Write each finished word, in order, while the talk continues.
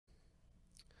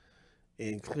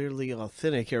And Clearly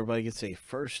Authentic, everybody gets a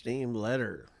first name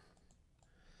letter.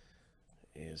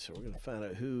 And so we're going to find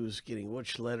out who's getting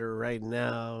which letter right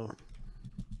now.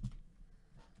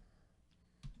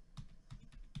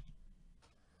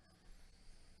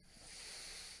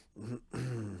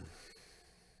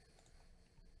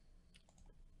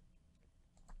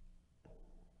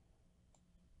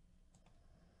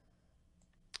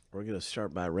 We're going to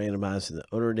start by randomizing the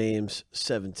owner names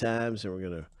 7 times, and we're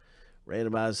going to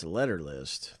randomize the letter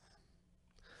list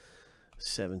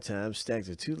 7 times. Stack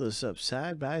the 2 lists up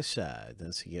side by side.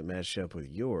 That's to get matched up with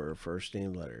your first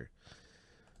name letter.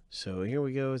 So here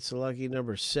we go. It's a lucky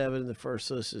number 7. The first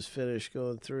list is finished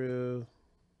going through.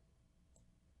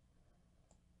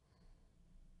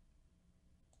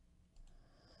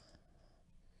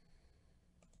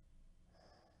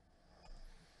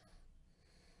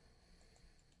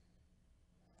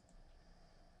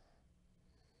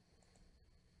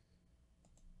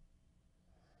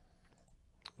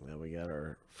 Now we got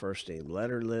our first name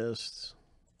letter list.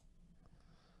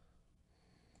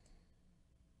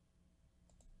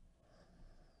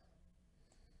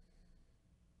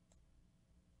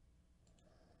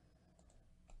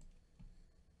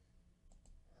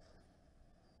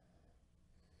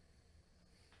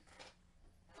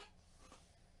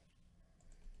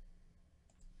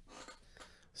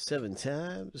 Seven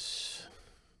times.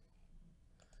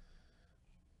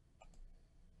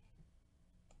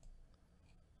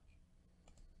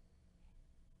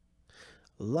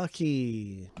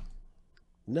 Lucky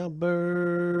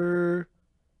number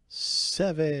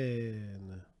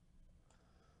 7.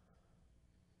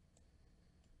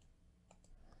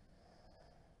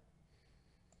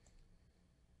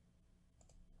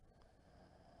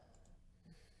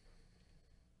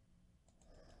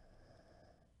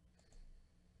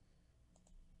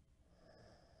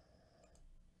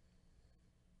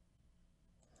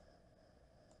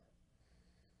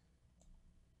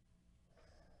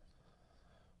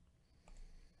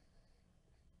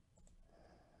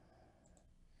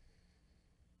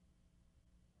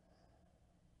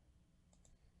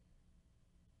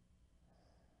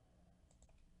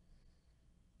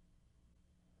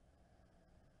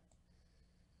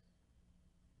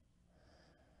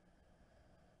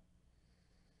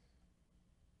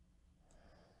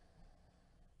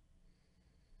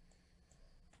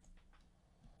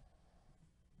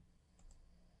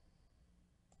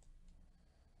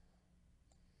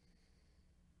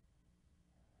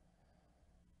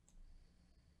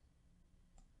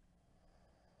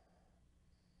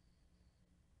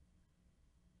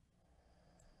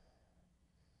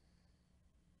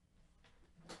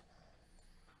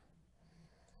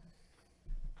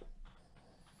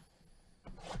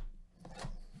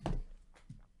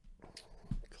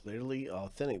 Clearly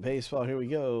Authentic Baseball. Here we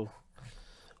go.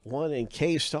 One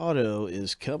encased auto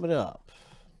is coming up.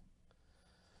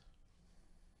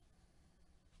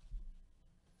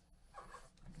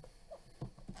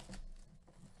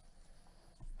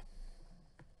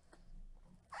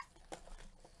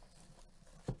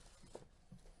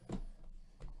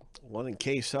 One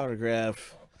encased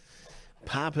autograph.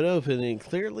 Pop it open and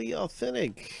Clearly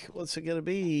Authentic. What's it going to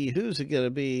be? Who's it going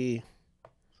to be?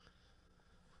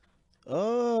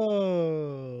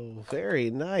 Oh,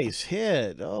 very nice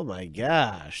hit. Oh my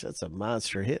gosh. That's a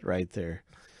monster hit right there.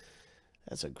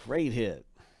 That's a great hit.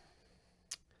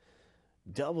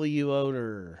 W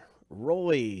owner,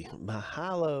 Roy.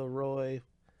 Mahalo, Roy.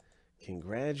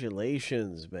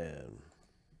 Congratulations, man.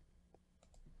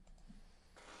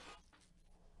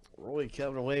 Roy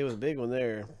coming away with a big one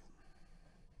there.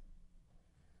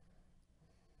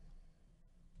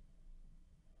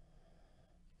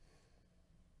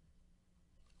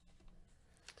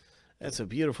 That's a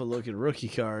beautiful looking rookie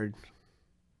card.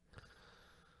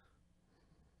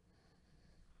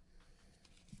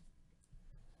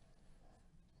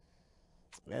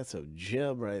 That's a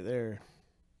gem right there.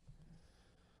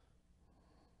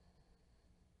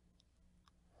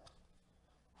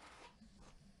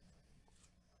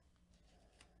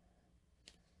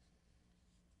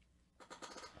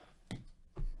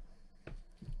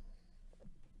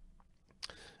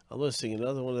 I'm listing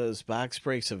another one of those box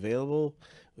breaks available.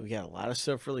 We've got a lot of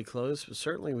stuff really close, but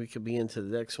certainly we could be into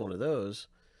the next one of those.